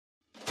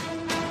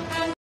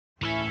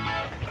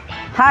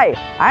Hi,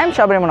 I am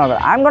Shabri Manogar.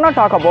 I am going to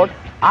talk about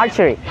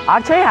archery.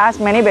 Archery has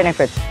many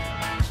benefits,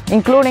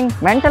 including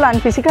mental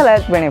and physical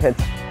health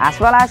benefits, as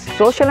well as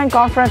social and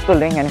confidence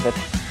building benefits.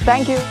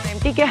 Thank you. I am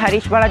TK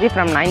Harish Balaji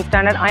from 9th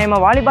standard. I am a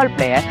volleyball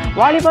player.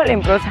 Volleyball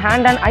improves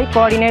hand and eye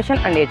coordination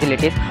and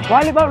agility.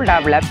 Volleyball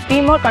develops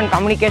teamwork and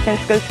communication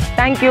skills.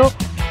 Thank you.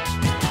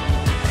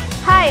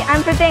 Hi,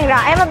 I'm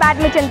Pratengra. I'm a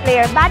badminton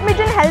player.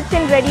 Badminton helps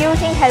in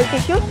reducing health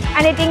issues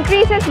and it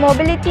increases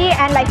mobility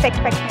and life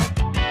expectancy.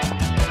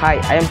 Hi,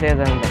 I am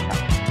Sreyasan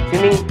Desha.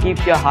 Swimming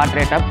keeps your heart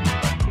rate up.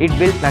 It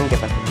builds lung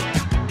capacity.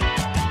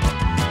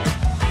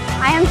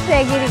 I am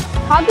Sregiri.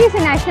 Hockey is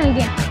a national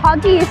game.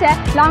 Hockey is a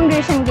long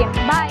duration game.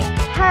 Bye.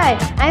 Hi,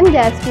 I am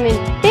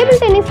Jasmine. Table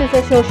tennis is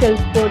a social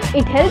sport.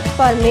 It helps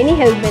for many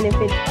health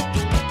benefits.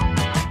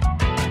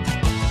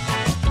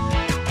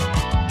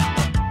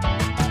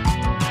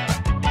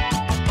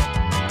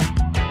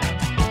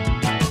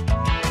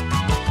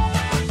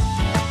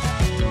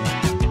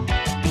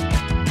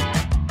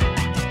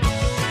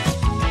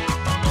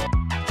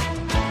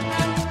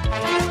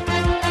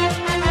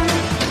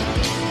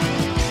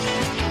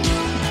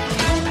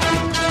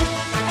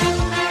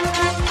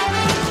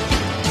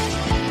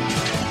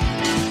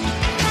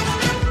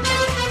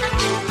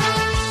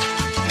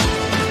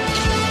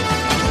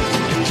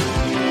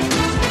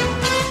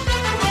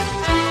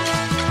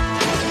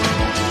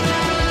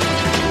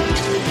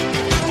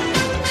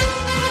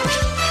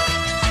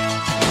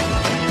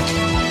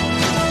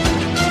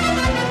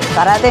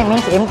 Karate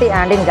means empty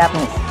hand in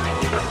Japanese.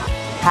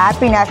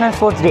 Happy National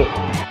Sports Day.